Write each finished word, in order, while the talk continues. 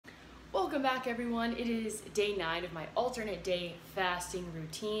Welcome back, everyone. It is day 9 of my alternate day fasting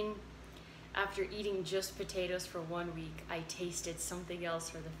routine. After eating just potatoes for 1 week, I tasted something else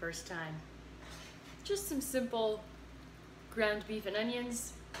for the first time. Just some simple ground beef and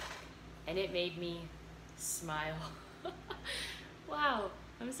onions, and it made me smile. Wow,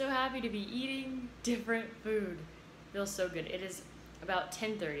 I'm so happy to be eating different food. Feels so good. It is about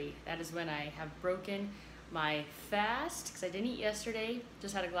 10:30. That is when I have broken my fast, because I didn't eat yesterday,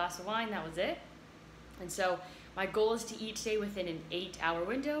 just had a glass of wine, that was it. And so my goal is to eat today within an 8-hour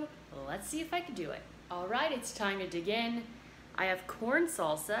window. Let's see if I can do it. All right, it's time to dig in. I have corn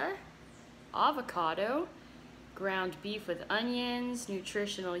salsa, avocado, ground beef with onions,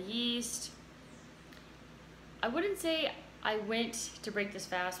 nutritional yeast. I wouldn't say I went to break this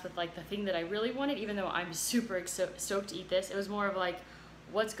fast with like the thing that I really wanted, even though I'm super stoked to eat this. It was more of like,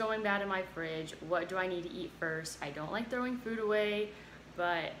 what's going bad in my fridge? What do I need to eat first? I don't like throwing food away,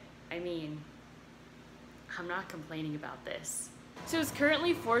 but I mean, I'm not complaining about this. So it's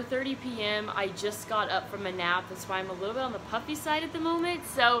currently 4:30 p.m. I just got up from a nap. That's why I'm a little bit on the puffy side at the moment.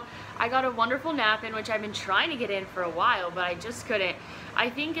 So I got a wonderful nap in, which I've been trying to get in for a while, but I just couldn't. I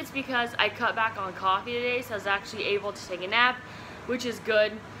think it's because I cut back on coffee today, so I was actually able to take a nap, which is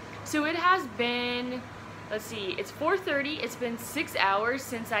good. So it has been, let's see, it's 4:30. It's been 6 hours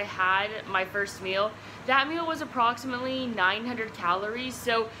since I had my first meal. That meal was approximately 900 calories,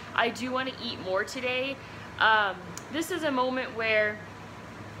 so I do want to eat more today. This is a moment where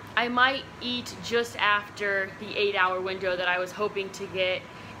I might eat just after the 8-hour window that I was hoping to get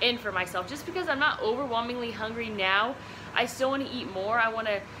in for myself, just because I'm not overwhelmingly hungry now. I still want to eat more. I want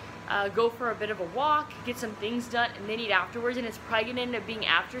to go for a bit of a walk, get some things done, and then eat afterwards, and it's probably gonna end up being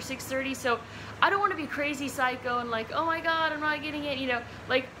after 6:30, so I don't want to be crazy psycho and like, oh my god, I'm not getting it, you know,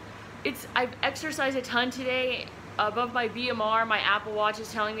 like, I've exercised a ton today. Above my BMR, my Apple Watch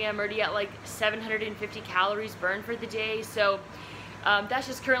is telling me I'm already at like 750 calories burned for the day, so that's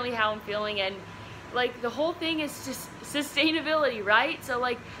just currently how I'm feeling. And like, the whole thing is just sustainability, right? So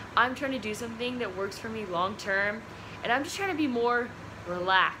like, I'm trying to do something that works for me long term, and I'm just trying to be more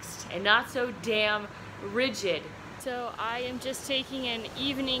relaxed and not so damn rigid. So I am just taking an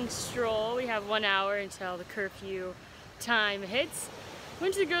evening stroll. We have 1 hour until the curfew time hits.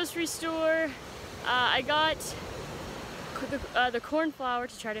 Went to the grocery store. I got the corn flour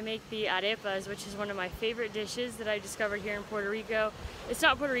to try to make the arepas, which is one of my favorite dishes that I discovered here in Puerto Rico. It's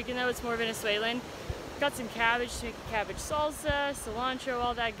not Puerto Rican though, it's more Venezuelan. Got some cabbage to make a cabbage salsa, cilantro,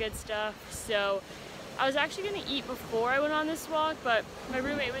 all that good stuff. So I was actually gonna eat before I went on this walk, but my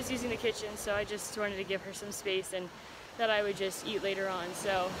roommate was using the kitchen, so I just wanted to give her some space and that I would just eat later on.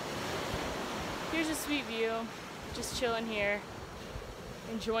 So here's a sweet view, just chilling here,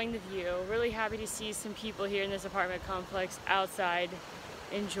 enjoying the view. Really happy to see some people here in this apartment complex outside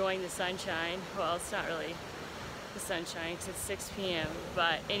enjoying the sunshine. Well, it's not really the sunshine because it's 6 p.m.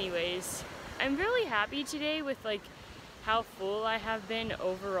 But anyways, I'm really happy today with like how full I have been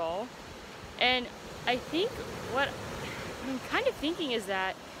overall. And I think what I'm kind of thinking is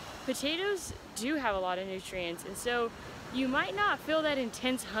that potatoes do have a lot of nutrients, and so you might not feel that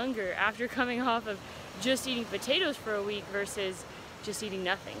intense hunger after coming off of just eating potatoes for a week versus just eating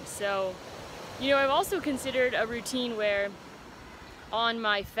nothing. So, you know, I've also considered a routine where on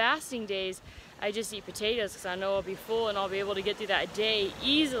my fasting days, I just eat potatoes because I know I'll be full and I'll be able to get through that day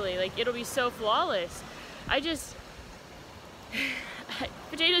easily. Like, it'll be so flawless.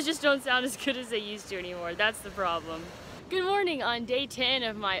 Potatoes just don't sound as good as they used to anymore. That's the problem. Good morning on day 10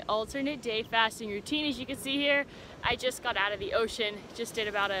 of my alternate day fasting routine. As you can see here, I just got out of the ocean, just did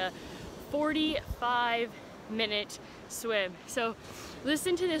about a 45-minute swim. So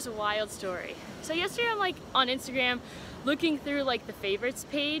listen to this wild story. So yesterday I'm like on Instagram looking through like the favorites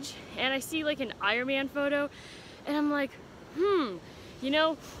page, and I see like an Ironman photo, and I'm like, you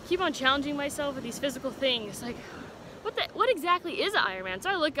know, keep on challenging myself with these physical things. Like, what exactly is an Ironman? So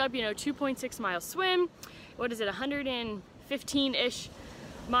I look up, you know, 2.6 mile swim, what is it, 115-ish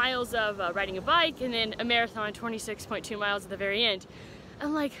miles of riding a bike, and then a marathon, 26.2 miles at the very end.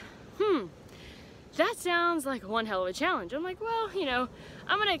 I'm like, that sounds like one hell of a challenge. I'm like, well, you know,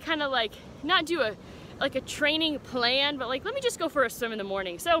 I'm gonna kind of like not do a training plan, but like, let me just go for a swim in the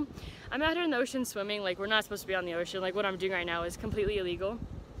morning. So I'm out here in the ocean swimming. Like, we're not supposed to be on the ocean. Like, what I'm doing right now is completely illegal.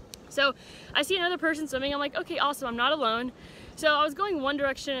 So I see another person swimming. I'm like, okay, awesome, I'm not alone. So I was going one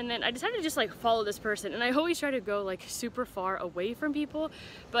direction, and then I decided to just like follow this person, and I always try to go like super far away from people.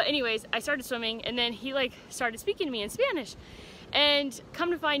 But anyways, I started swimming, and then he like started speaking to me in Spanish. And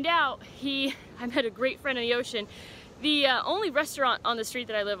come to find out, I met a great friend in the ocean. The only restaurant on the street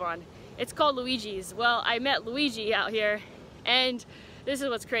that I live on, it's called Luigi's. Well, I met Luigi out here, and this is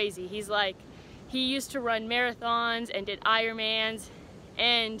what's crazy. He's like, he used to run marathons and did Ironmans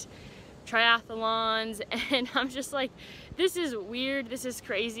and triathlons, and I'm just like, this is weird, this is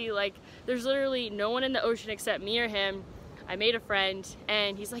crazy. Like, there's literally no one in the ocean except me or him. I made a friend,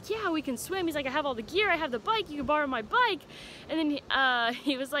 and he's like, yeah, we can swim. He's like, I have all the gear, I have the bike, you can borrow my bike. And then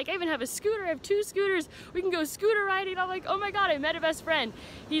he was like, I even have a scooter, I have 2 scooters, we can go scooter riding. I'm like, oh my god, I met a best friend.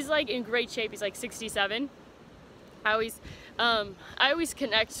 He's like in great shape, he's like 67. I always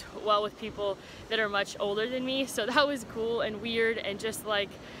connect well with people that are much older than me, so that was cool and weird, and just like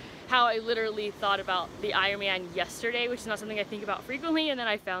how I literally thought about the Ironman yesterday, which is not something I think about frequently, and then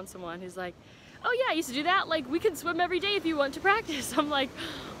I found someone who's like, oh yeah, I used to do that, like we can swim every day if you want to practice. I'm like,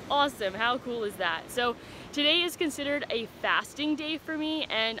 awesome, how cool is that? So today is considered a fasting day for me,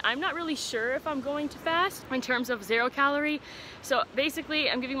 and I'm not really sure if I'm going to fast in terms of 0 calorie. So basically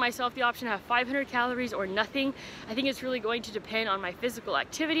I'm giving myself the option to have 500 calories or nothing. I think it's really going to depend on my physical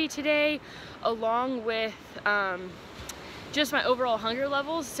activity today, along with just my overall hunger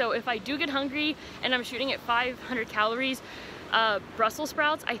levels. So if I do get hungry and I'm shooting at 500 calories, Brussels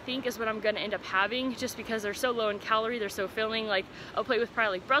sprouts I think is what I'm gonna end up having, just because they're so low in calorie, they're so filling. Like, I'll play with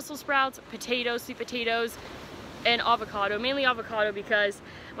probably like Brussels sprouts, potatoes, sweet potatoes, and avocado, mainly avocado because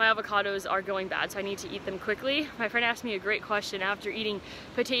my avocados are going bad, so I need to eat them quickly. My friend asked me a great question after eating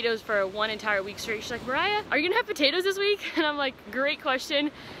potatoes for 1 entire week straight. She's like, Mariah, are you gonna have potatoes this week? And I'm like, great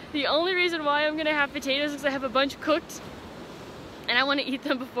question. The only reason why I'm gonna have potatoes is because I have a bunch cooked and I want to eat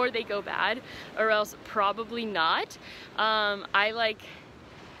them before they go bad, or else probably not. I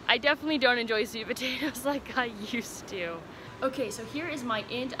definitely don't enjoy sweet potatoes like I used to. Okay, so here is my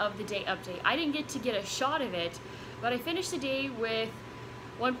end of the day update. I didn't get to get a shot of it, but I finished the day with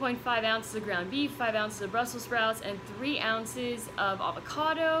 1.5 ounces of ground beef, 5 ounces of Brussels sprouts, and 3 ounces of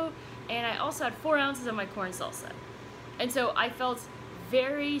avocado, and I also had 4 ounces of my corn salsa. And so I felt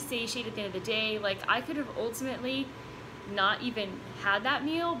very satiated at the end of the day. Like, I could have ultimately not even had that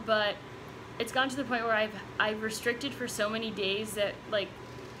meal, but it's gotten to the point where I've restricted for so many days that, like,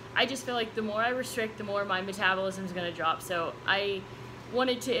 I just feel like the more I restrict, the more my metabolism is going to drop. So I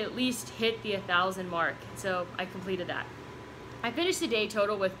wanted to at least hit the 1,000 mark, so I completed that. I finished the day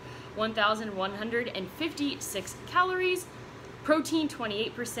total with 1,156 calories, protein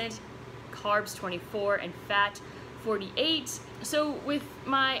 28%, carbs 24, and fat 48. So with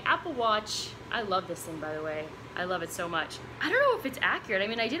my Apple Watch, I love this thing, by the way. I love it so much. I don't know if it's accurate. I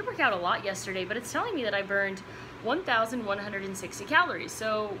mean, I did work out a lot yesterday, but it's telling me that I burned 1,160 calories.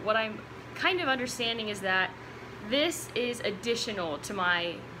 So what I'm kind of understanding is that this is additional to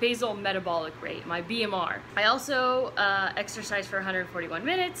my basal metabolic rate, my BMR. I also exercised for 141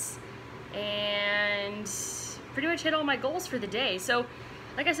 minutes and pretty much hit all my goals for the day. So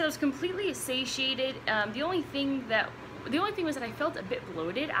like I said, I was completely satiated. The only thing was that I felt a bit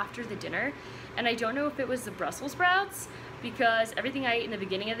bloated after the dinner, and I don't know if it was the Brussels sprouts, because everything I ate in the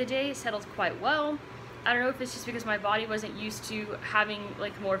beginning of the day settled quite well. I don't know if it's just because my body wasn't used to having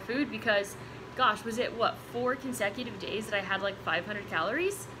like more food, because gosh, was it what, 4 consecutive days that I had like 500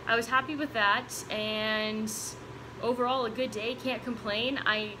 calories? I was happy with that, and overall a good day, can't complain.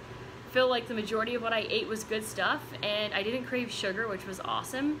 I feel like the majority of what I ate was good stuff, and I didn't crave sugar, which was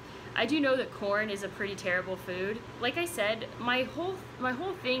awesome. I do know that corn is a pretty terrible food. Like I said, my whole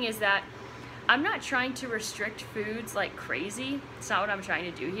thing is that I'm not trying to restrict foods like crazy. It's not what I'm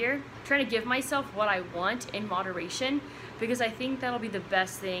trying to do here. I'm trying to give myself what I want in moderation, because I think that'll be the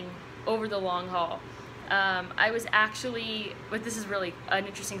best thing over the long haul. I was actually, but this is really an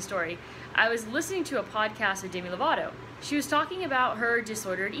interesting story. I was listening to a podcast with Demi Lovato. She was talking about her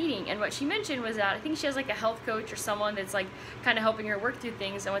disordered eating, and what she mentioned was that I think she has like a health coach or someone that's like kind of helping her work through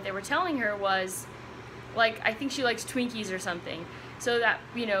things, and what they were telling her was, like, I think she likes Twinkies or something. So that,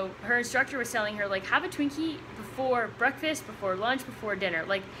 you know, her instructor was telling her, like, have a Twinkie before breakfast, before lunch, before dinner.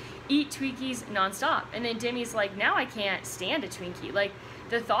 Like, eat Twinkies nonstop. And then Demi's like, now I can't stand a Twinkie. Like,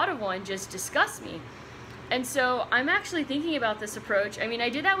 the thought of one just disgusts me. And so I'm actually thinking about this approach. I mean, I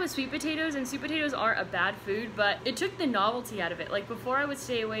did that with sweet potatoes, and sweet potatoes aren't a bad food, but it took the novelty out of it. Like, before I would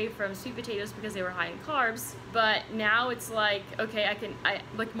stay away from sweet potatoes because they were high in carbs, but now it's like, okay, I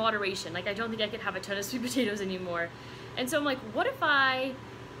like moderation. Like, I don't think I could have a ton of sweet potatoes anymore. And so I'm like, what if I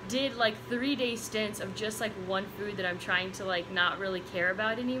did like 3-day stints of just like one food that I'm trying to like not really care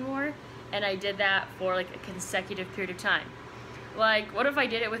about anymore, and I did that for like a consecutive period of time? Like, what if I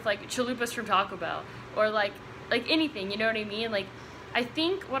did it with like chalupas from Taco Bell, or like anything, you know what I mean? Like, I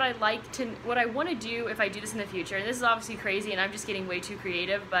think what I want to do if I do this in the future, and this is obviously crazy and I'm just getting way too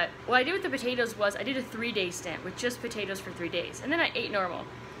creative, but what I did with the potatoes was I did a 3-day stint with just potatoes for 3 days, and then I ate normal.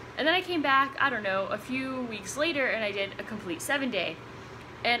 And then I came back, I don't know, a few weeks later, and I did a complete 7-day.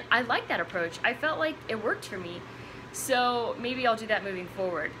 And I like that approach. I felt like it worked for me. So maybe I'll do that moving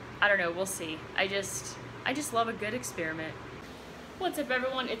forward. I don't know, we'll see. I just love a good experiment. What's up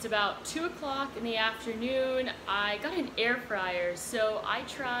everyone? It's about 2 o'clock in the afternoon. I got an air fryer, so I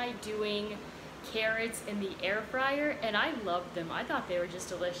tried doing carrots in the air fryer and I loved them. I thought they were just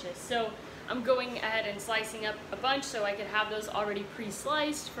delicious. So I'm going ahead and slicing up a bunch so I could have those already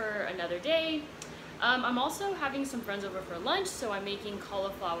pre-sliced for another day. I'm also having some friends over for lunch, so I'm making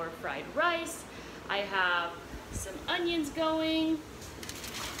cauliflower fried rice. I have some onions going,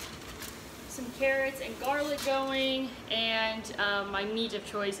 some carrots and garlic going, and my meat of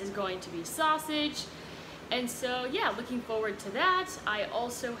choice is going to be sausage. And so yeah, looking forward to that. I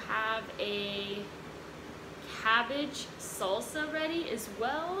also have a cabbage salsa ready as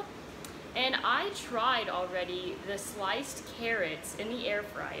well. And I tried already the sliced carrots in the air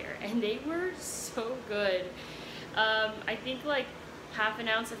fryer and they were so good. I think like half an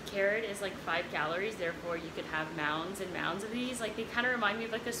ounce of carrot is like 5 calories, therefore you could have mounds and mounds of these. Like they kind of remind me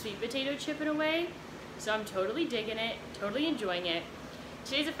of like a sweet potato chip in a way. So I'm totally digging it, totally enjoying it.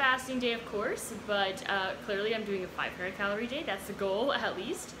 Today's a fasting day, of course, but clearly I'm doing a 500 calorie day. That's the goal, at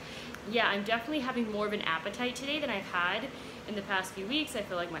least. Yeah, I'm definitely having more of an appetite today than I've had in the past few weeks. I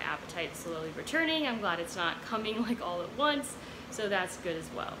feel like my appetite's slowly returning. I'm glad it's not coming like all at once, so that's good as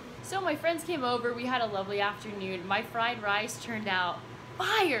well. So my friends came over, we had a lovely afternoon. My fried rice turned out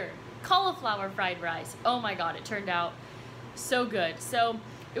fire! Cauliflower fried rice. Oh my god, it turned out so good. So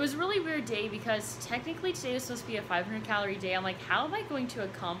it was a really weird day because technically today was supposed to be a 500 calorie day. I'm like, how am I going to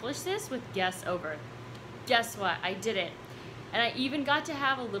accomplish this with guests over? Guess what? I did it. And I even got to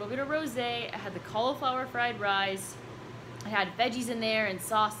have a little bit of rosé. I had the cauliflower fried rice. I had veggies in there and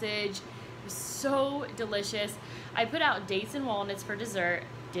sausage. It was so delicious. I put out dates and walnuts for dessert.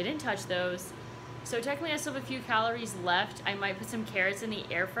 Didn't touch those. So technically I still have a few calories left. I might put some carrots in the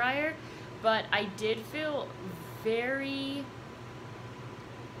air fryer, but I did feel very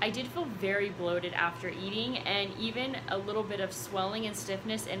bloated after eating, and even a little bit of swelling and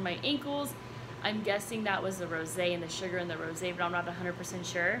stiffness in my ankles. I'm guessing that was the rosé and the sugar in the rosé, but I'm not 100%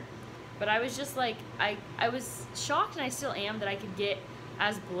 sure. But I was just like, I was shocked, and I still am, that I could get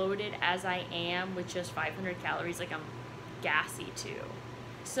as bloated as I am with just 500 calories. Like, I'm gassy too.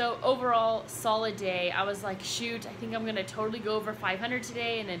 So overall, solid day. I was like, shoot, I think I'm gonna totally go over 500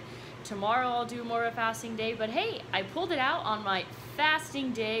 today, and then tomorrow I'll do more of a fasting day. But hey, I pulled it out on my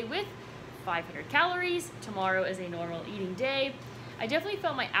fasting day with 500 calories. Tomorrow is a normal eating day. I definitely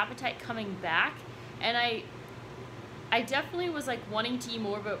felt my appetite coming back, and I definitely was like wanting to eat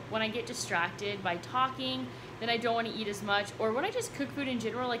more, but when I get distracted by talking, then I don't want to eat as much. Or when I just cook food in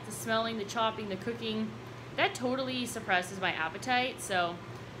general, like the smelling, the chopping, the cooking, that totally suppresses my appetite. So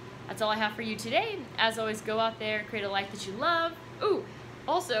that's all I have for you today. As always, go out there, create a life that you love. Ooh,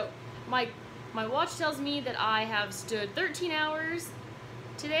 also, my watch tells me that I have stood 13 hours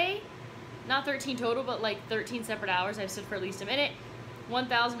today. Not 13 total, but like 13 separate hours. I've stood for at least a minute.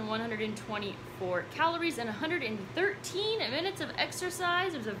 1,124 calories and 113 minutes of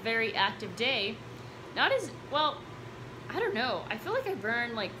exercise. It was a very active day. Not as, well, I don't know. I feel like I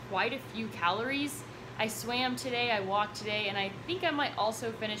burned like quite a few calories. I swam today, I walked today, and I think I might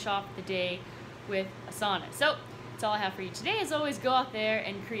also finish off the day with a sauna. So that's all I have for you today. As always, go out there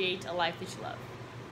and create a life that you love.